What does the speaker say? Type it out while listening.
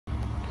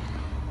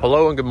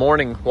Hello and good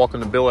morning.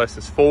 Welcome to Bill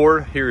S's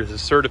Ford. Here is a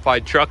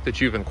certified truck that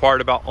you've inquired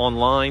about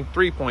online.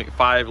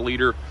 3.5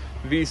 liter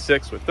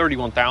V6 with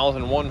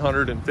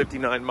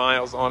 31,159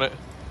 miles on it.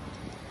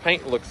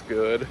 Paint looks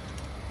good.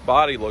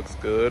 Body looks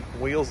good.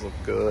 Wheels look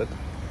good.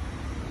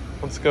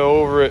 Let's go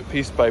over it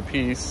piece by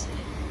piece.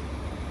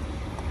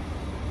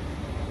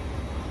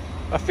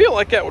 I feel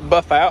like that would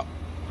buff out,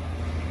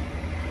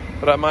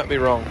 but I might be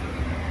wrong.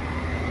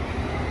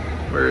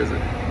 Where is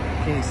it?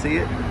 Can you see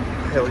it?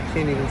 Hell, you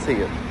can't even see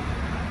it.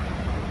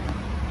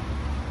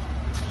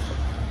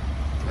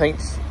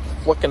 Paint's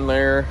flicking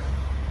there.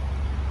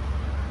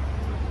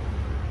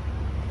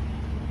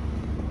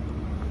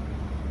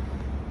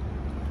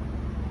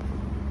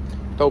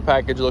 Tow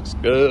package looks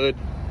good.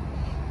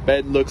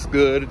 Bed looks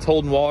good. It's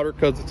holding water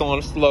because it's on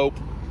a slope.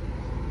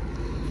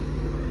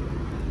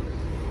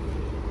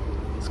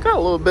 It's got a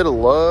little bit of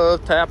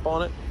love tap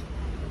on it.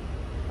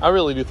 I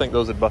really do think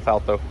those would buff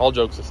out though, all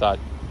jokes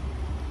aside.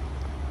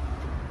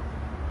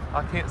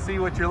 I can't see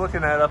what you're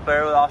looking at up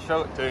there, but I'll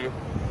show it to you.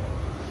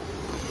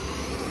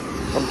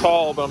 I'm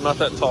tall, but I'm not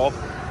that tall.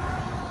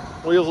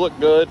 Wheels look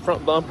good.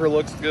 Front bumper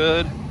looks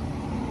good.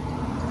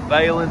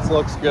 Valence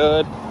looks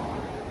good.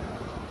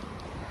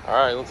 All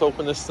right, let's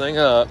open this thing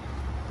up.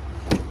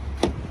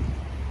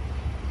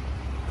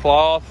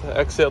 Cloth,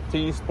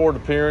 XLT Sport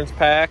Appearance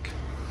Pack.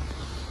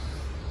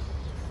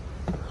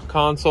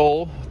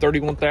 Console,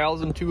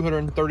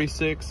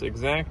 31,236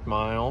 exact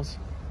miles.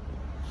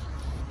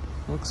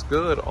 Looks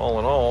good all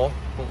in all.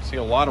 Don't see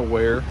a lot of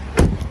wear.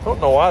 Don't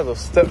know why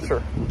those steps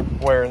are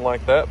wearing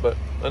like that, but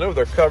I know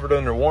they're covered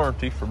under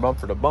warranty for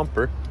bumper to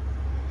bumper.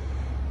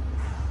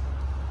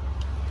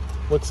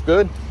 Looks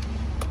good.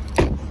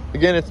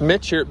 Again, it's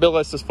Mitch here at Bill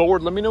S's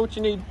Ford. Let me know what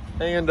you need,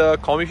 and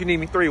call me if you need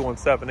me.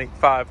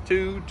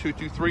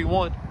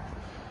 317-852-2231.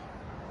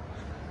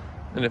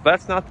 And if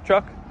that's not the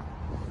truck,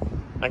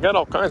 I got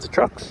all kinds of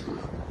trucks.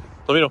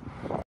 Let me know.